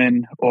you're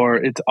doing, or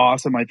it's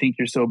awesome. I think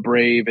you're so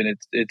brave. And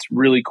it's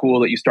really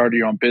cool that you started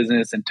your own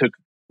business and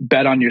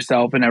bet on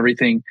yourself and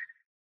everything.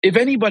 If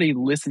anybody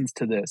listens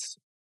to this,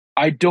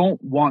 I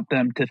don't want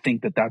them to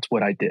think that that's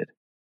what I did,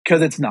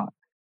 because it's not.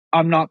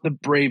 I'm not the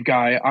brave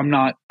guy. I'm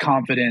not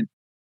confident.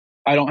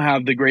 I don't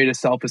have the greatest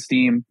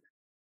self-esteem.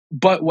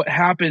 But what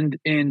happened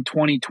in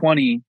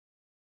 2020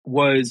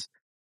 was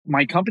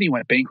my company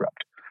went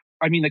bankrupt.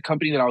 I mean, the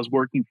company that I was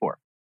working for.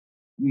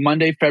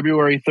 Monday,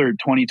 February 3rd,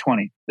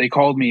 2020, they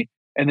called me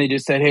and they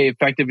just said, hey,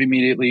 effective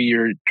immediately,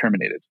 you're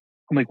terminated.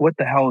 I'm like, what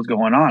the hell is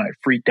going on? I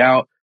freaked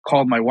out,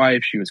 called my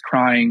wife. She was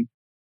crying,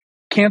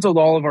 canceled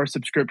all of our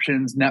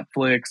subscriptions,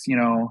 Netflix,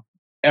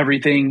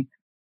 everything,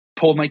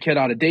 pulled my kid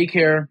out of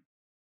daycare.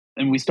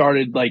 And we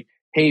started like,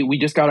 hey, we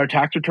just got our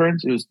tax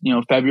returns. It was,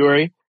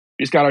 February.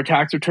 We just got our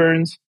tax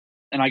returns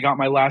and I got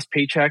my last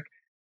paycheck.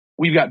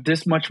 We've got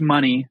this much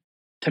money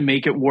to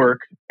make it work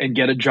and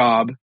get a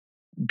job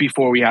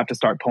before we have to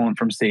start pulling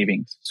from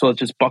savings. So let's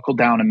just buckle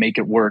down and make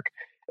it work.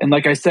 And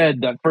like I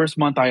said, that first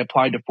month I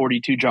applied to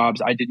 42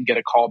 jobs. I didn't get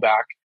a call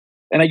back.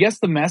 And I guess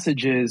the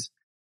message is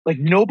like,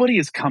 nobody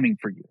is coming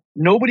for you.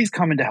 Nobody's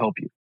coming to help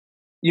you.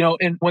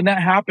 And when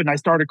that happened, I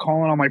started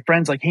calling all my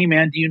friends like, hey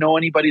man, do you know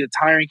anybody that's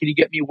hiring? Can you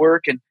get me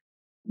work? And,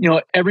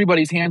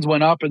 everybody's hands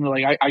went up and they're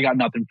like, I got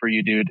nothing for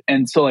you, dude.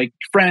 And so like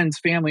friends,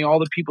 family, all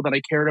the people that I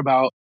cared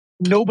about,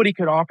 nobody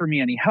could offer me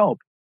any help.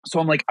 So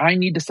I'm like, I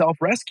need to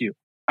self-rescue.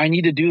 I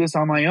need to do this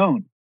on my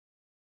own.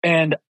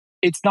 And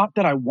it's not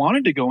that I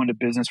wanted to go into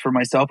business for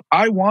myself.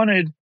 I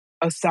wanted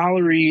a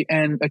salary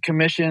and a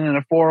commission and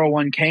a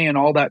 401k and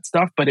all that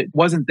stuff, but it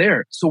wasn't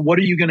there. So what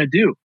are you going to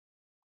do?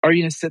 Are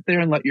you going to sit there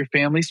and let your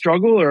family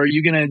struggle, or are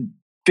you going to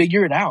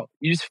figure it out?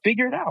 You just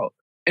figure it out.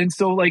 And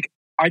so like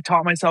I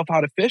taught myself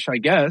how to fish, I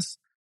guess.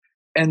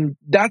 And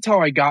that's how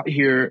I got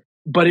here.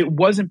 But it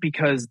wasn't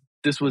because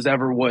this was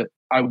ever what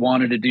I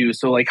wanted to do.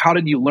 So like, how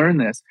did you learn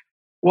this?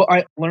 Well,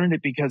 I learned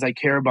it because I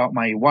care about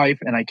my wife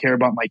and I care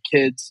about my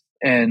kids.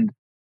 And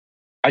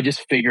I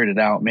just figured it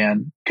out,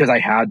 man, because I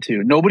had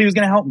to. Nobody was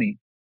going to help me.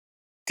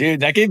 Dude,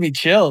 that gave me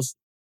chills.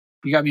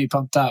 You got me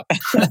pumped up.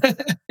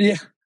 Yeah.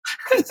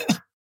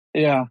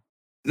 Yeah.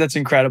 That's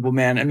incredible,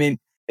 man. I mean,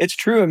 it's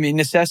true. I mean,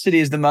 necessity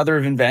is the mother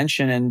of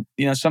invention. And,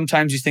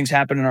 sometimes these things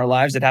happen in our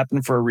lives that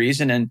happen for a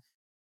reason. And,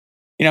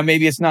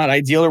 maybe it's not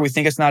ideal, or we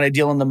think it's not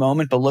ideal in the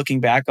moment, but looking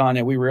back on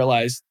it, we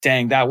realize,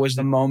 dang, that was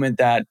the moment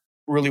that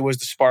really was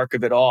the spark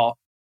of it all,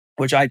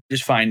 which I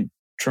just find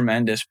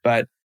tremendous.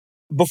 But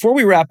before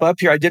we wrap up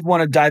here, I did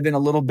want to dive in a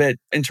little bit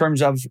in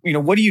terms of,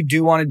 what do you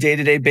do on a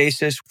day-to-day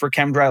basis for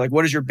ChemDry? Like,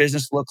 what does your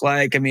business look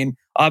like? I mean,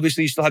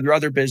 obviously you still have your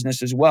other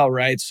business as well,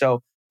 right?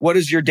 So what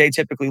does your day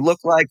typically look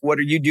like? What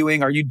are you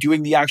doing? Are you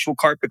doing the actual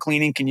carpet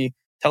cleaning? Can you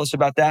tell us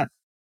about that?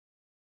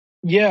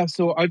 Yeah.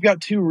 So I've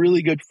got two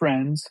really good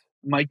friends,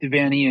 Mike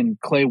Devaney and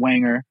Clay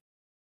Wanger,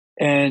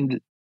 and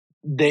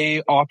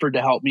they offered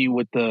to help me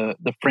with the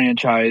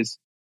franchise.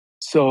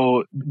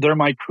 So they're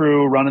my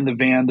crew running the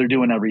van. They're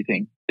doing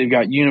everything. They've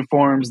got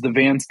uniforms. The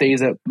van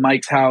stays at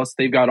Mike's house.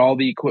 They've got all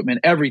the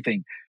equipment,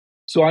 everything.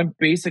 So I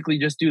basically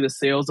just do the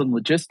sales and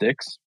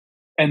logistics,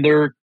 and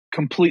they're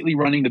completely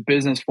running the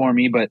business for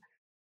me. But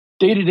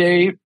day to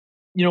day,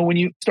 when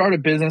you start a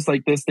business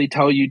like this, they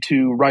tell you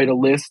to write a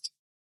list.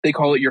 They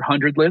call it your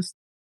 100 list.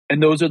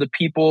 And those are the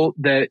people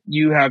that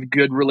you have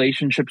good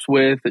relationships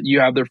with, that you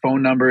have their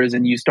phone numbers,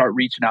 and you start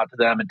reaching out to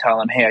them and tell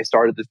them, hey, I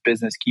started this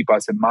business. Keep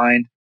us in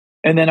mind.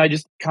 And then I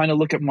just kind of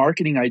look at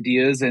marketing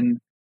ideas, and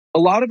a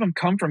lot of them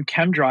come from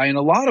ChemDry, and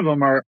a lot of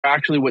them are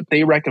actually what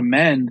they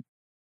recommend.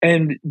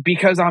 And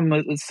because I'm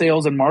a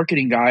sales and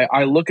marketing guy,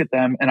 I look at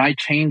them and I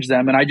change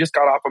them. And I just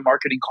got off a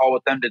marketing call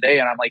with them today,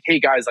 and I'm like, hey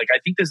guys, like I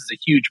think this is a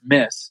huge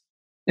miss.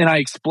 And I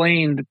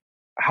explained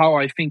how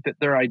I think that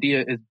their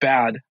idea is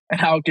bad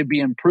and how it could be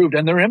improved,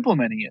 and they're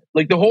implementing it.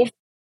 Like the whole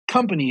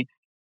company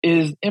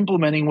is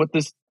implementing what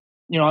this,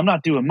 I'm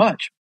not doing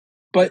much,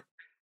 but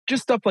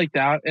just stuff like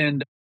that.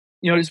 And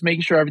just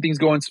making sure everything's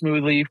going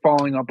smoothly,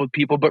 following up with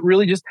people, but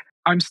really just,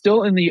 I'm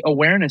still in the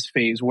awareness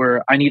phase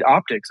where I need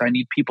optics. I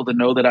need people to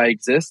know that I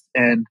exist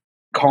and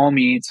call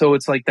me. So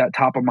it's like that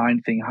top of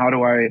mind thing. How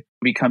do I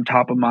become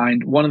top of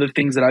mind? One of the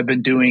things that I've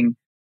been doing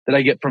that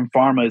I get from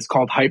pharma is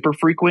called hyper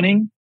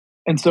frequenting.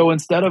 And so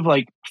instead of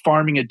like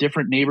farming a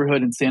different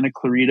neighborhood in Santa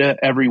Clarita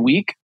every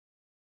week,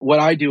 what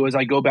I do is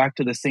I go back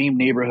to the same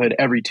neighborhood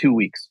every 2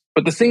 weeks,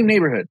 but the same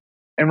neighborhood.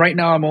 And right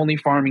now I'm only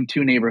farming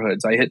 2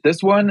 neighborhoods. I hit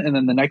this one, and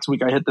then the next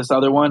week I hit this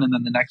other one, and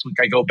then the next week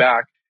I go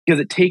back, because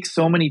it takes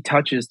so many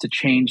touches to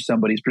change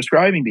somebody's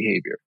prescribing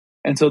behavior.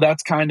 And so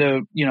that's kind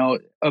of,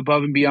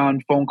 above and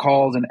beyond phone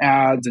calls and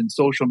ads and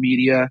social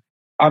media.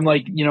 I'm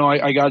like,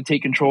 I got to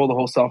take control of the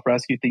whole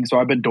self-rescue thing. So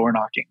I've been door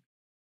knocking.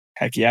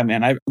 Heck yeah,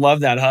 man. I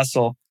love that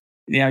hustle.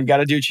 You got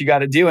to do what you got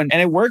to do. And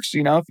it works,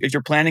 if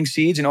you're planting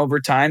seeds and over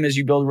time, as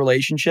you build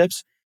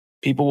relationships,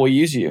 people will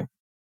use you.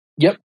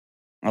 Yep.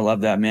 I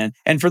love that, man.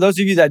 And for those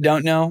of you that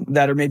don't know,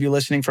 that are maybe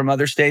listening from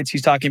other states,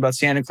 he's talking about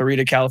Santa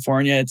Clarita,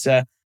 California. It's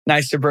a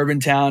nice suburban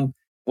town.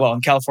 Well,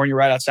 in California,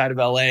 right outside of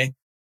LA.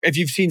 If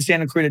you've seen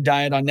Santa Clarita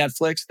Diet on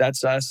Netflix,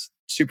 that's us.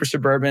 Super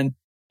suburban.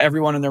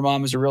 Everyone and their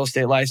mom is a real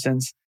estate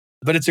license.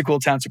 But it's a cool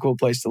town. It's a cool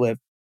place to live.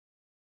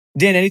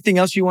 Dan, anything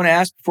else you want to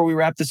ask before we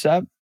wrap this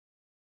up?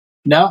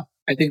 No,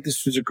 I think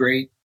this was a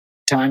great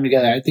time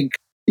together. I think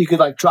you could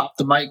drop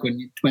the mic when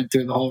you went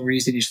through the whole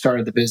reason you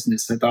started the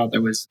business. I thought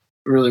that was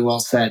really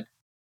well said.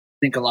 I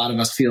think a lot of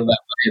us feel that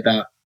way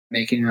about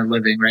making a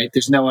living, right?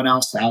 There's no one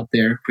else out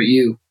there but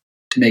you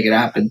to make it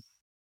happen.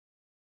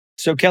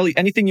 So Kelly,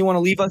 anything you want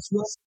to leave us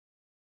with?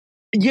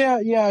 Yeah.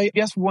 I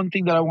guess one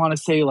thing that I want to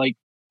say,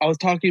 I was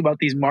talking about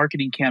these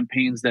marketing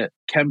campaigns that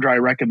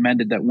ChemDry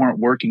recommended that weren't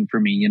working for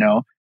me,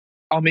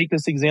 I'll make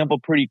this example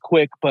pretty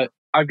quick, but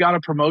I've got a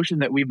promotion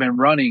that we've been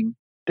running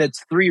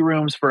that's 3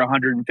 rooms for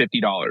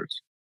 $150,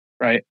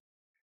 right?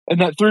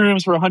 And that 3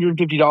 rooms for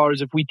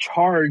 $150, if we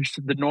charged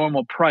the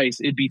normal price,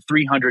 it'd be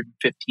 $315.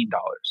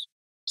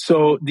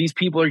 So these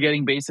people are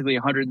getting basically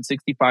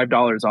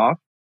 $165 off.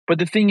 But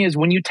the thing is,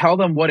 when you tell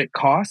them what it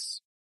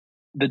costs,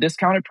 the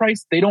discounted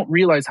price, they don't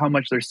realize how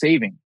much they're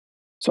saving.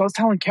 So I was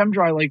telling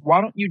ChemDry,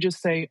 why don't you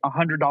just say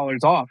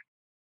 $100 off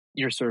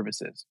your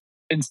services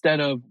instead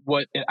of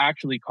what it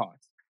actually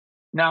costs?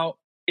 Now,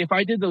 if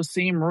I did those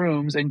same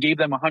rooms and gave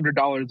them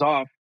 $100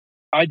 off,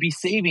 I'd be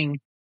saving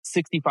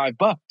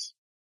 $65,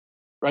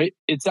 right?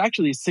 It's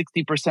actually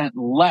 60%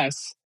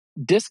 less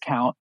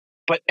discount,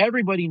 but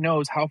everybody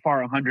knows how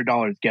far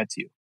 $100 gets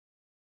you.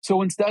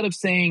 So instead of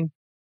saying,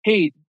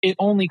 hey, it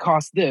only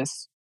costs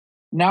this,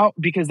 now,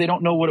 because they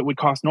don't know what it would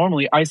cost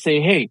normally, I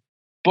say, hey,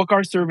 book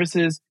our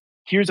services.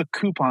 Here's a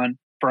coupon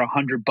for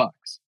 $100.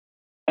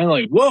 And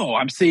like, whoa,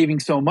 I'm saving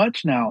so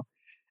much now.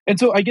 And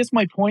so I guess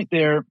my point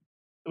there,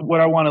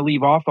 what I want to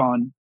leave off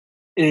on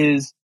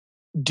is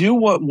do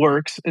what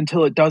works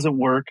until it doesn't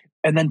work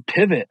and then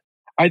pivot.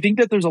 I think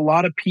that there's a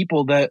lot of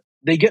people that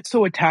they get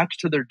so attached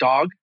to their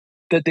dog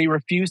that they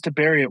refuse to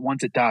bury it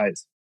once it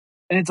dies.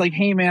 And it's like,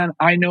 hey, man,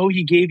 I know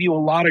he gave you a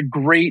lot of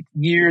great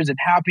years and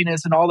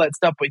happiness and all that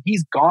stuff, but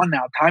he's gone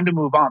now. Time to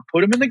move on.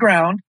 Put him in the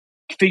ground,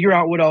 figure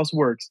out what else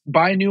works.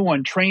 Buy a new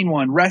one, train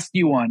one,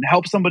 rescue one,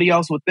 help somebody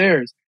else with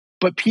theirs.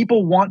 But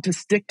people want to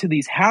stick to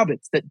these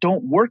habits that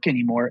don't work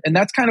anymore. And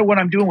that's kind of what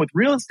I'm doing with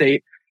real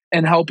estate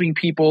and helping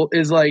people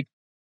is like,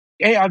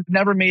 hey, I've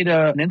never made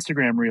an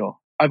Instagram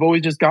reel. I've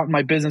always just gotten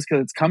my business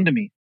because it's come to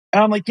me.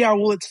 And I'm like, yeah,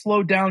 well, it's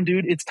slowed down,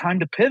 dude. It's time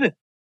to pivot.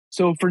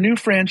 So for new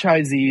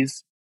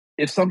franchisees,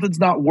 if something's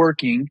not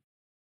working,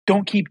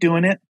 don't keep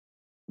doing it.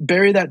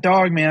 Bury that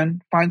dog,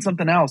 man. Find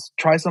something else.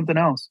 Try something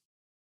else.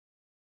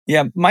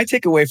 Yeah, my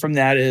takeaway from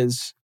that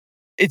is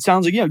it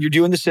sounds like, you're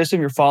doing the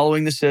system, you're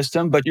following the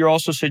system, but you're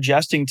also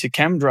suggesting to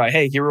ChemDry,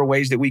 hey, here are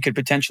ways that we could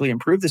potentially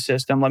improve the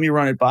system. Let me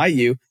run it by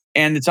you.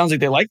 And it sounds like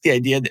they like the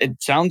idea.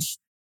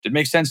 It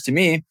makes sense to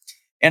me.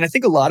 And I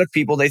think a lot of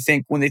people,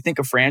 when they think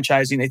of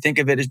franchising, they think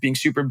of it as being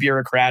super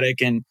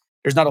bureaucratic and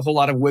there's not a whole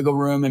lot of wiggle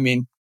room. I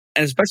mean,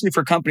 and especially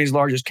for companies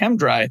large as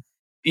ChemDry,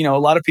 a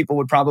lot of people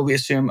would probably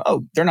assume,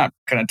 oh, they're not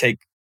going to take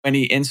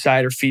any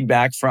insight or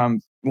feedback from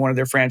one of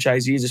their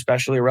franchisees,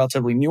 especially a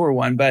relatively newer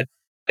one. But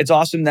it's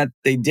awesome that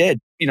they did.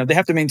 They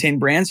have to maintain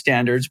brand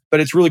standards, but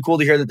it's really cool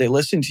to hear that they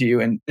listen to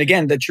you. And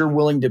again, that you're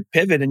willing to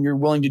pivot and you're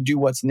willing to do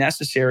what's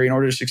necessary in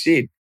order to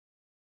succeed.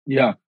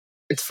 Yeah.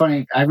 It's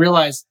funny. I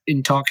realized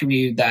in talking to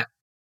you that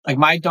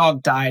my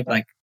dog died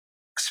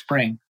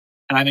spring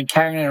and I've been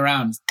carrying it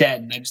around. It's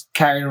dead. And I just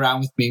carry it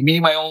around with me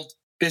and my old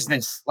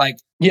business.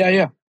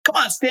 Yeah. Come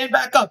on, stand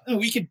back up.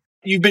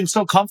 You've been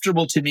so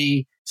comfortable to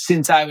me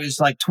since I was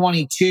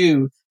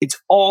 22.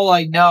 It's all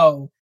I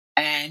know.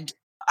 And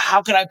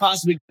how could I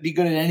possibly be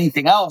good at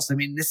anything else? I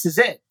mean, this is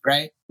it,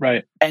 right?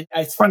 Right. And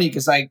it's funny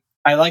because I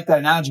like that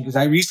analogy because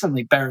I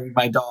recently buried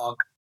my dog,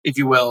 if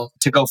you will,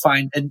 to go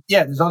find. And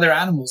yeah, there's other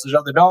animals, there's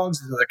other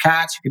dogs, there's other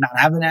cats. You cannot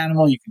have an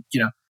animal. You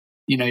can,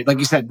 like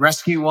you said,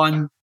 rescue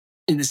one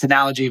in this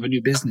analogy of a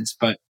new business.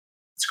 But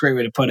it's a great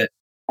way to put it.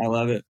 I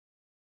love it.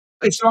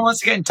 If someone wants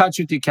to get in touch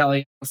with you,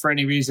 Kelly, for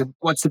any reason,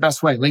 what's the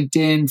best way?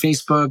 LinkedIn,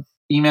 Facebook,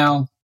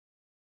 email?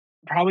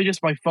 Probably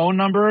just my phone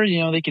number.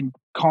 They can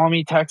call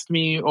me, text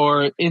me,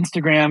 or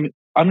Instagram.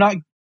 I'm not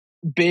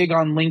big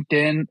on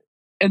LinkedIn.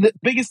 And the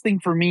biggest thing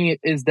for me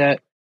is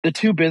that the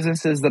 2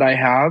 businesses that I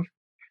have,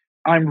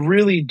 I'm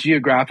really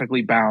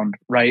geographically bound,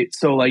 right?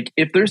 So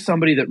if there's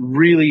somebody that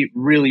really,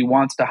 really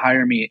wants to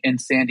hire me in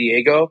San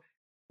Diego,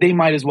 they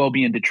might as well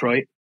be in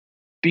Detroit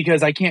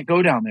because I can't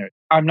go down there.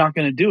 I'm not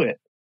going to do it.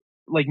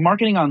 like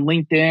marketing on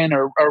LinkedIn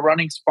or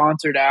running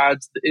sponsored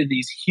ads in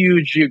these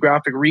huge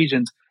geographic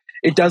regions,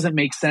 it doesn't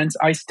make sense.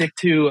 I stick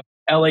to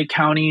LA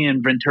County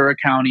and Ventura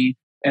County.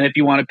 And if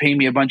you want to pay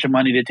me a bunch of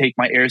money to take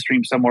my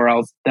Airstream somewhere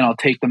else, then I'll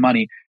take the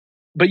money.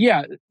 But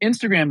yeah,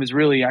 Instagram is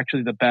really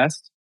actually the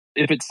best.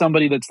 If it's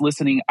somebody that's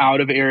listening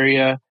out of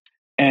area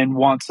and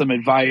wants some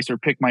advice or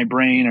pick my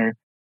brain or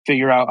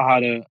figure out how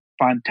to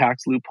find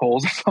tax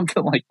loopholes or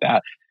something like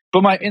that.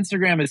 But my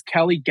Instagram is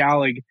Kelly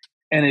Gallag,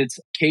 and it's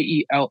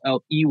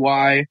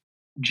KELLEYGALLAG.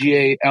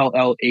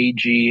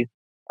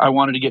 I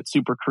wanted to get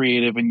super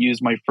creative and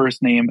use my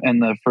first name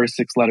and the first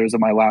 6 letters of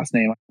my last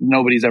name.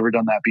 Nobody's ever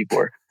done that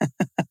before.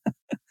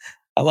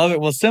 I love it.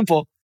 Well,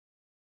 simple.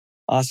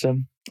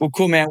 Awesome. Well,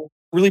 cool, man.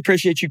 Really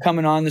appreciate you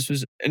coming on. This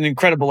was an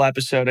incredible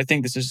episode. I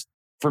think this is,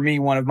 for me,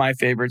 one of my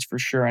favorites for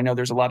sure. I know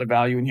there's a lot of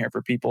value in here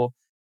for people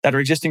that are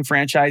existing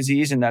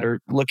franchisees and that are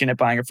looking at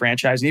buying a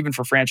franchise, and even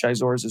for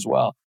franchisors as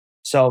well.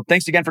 So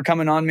thanks again for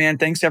coming on, man.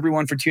 Thanks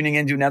everyone for tuning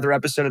in to another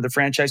episode of the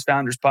Franchise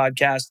Founders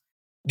Podcast.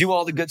 Do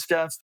all the good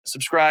stuff.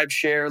 Subscribe,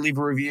 share, leave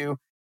a review,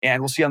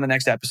 and we'll see you on the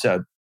next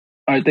episode.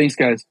 All right. Thanks,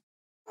 guys.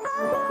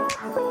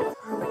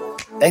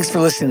 Thanks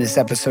for listening to this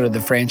episode of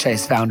the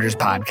Franchise Founders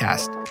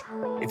Podcast.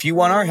 If you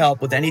want our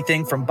help with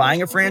anything from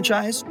buying a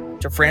franchise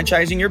to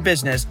franchising your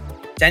business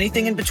to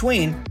anything in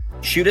between,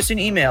 shoot us an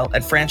email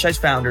at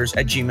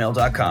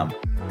franchisefounders@gmail.com.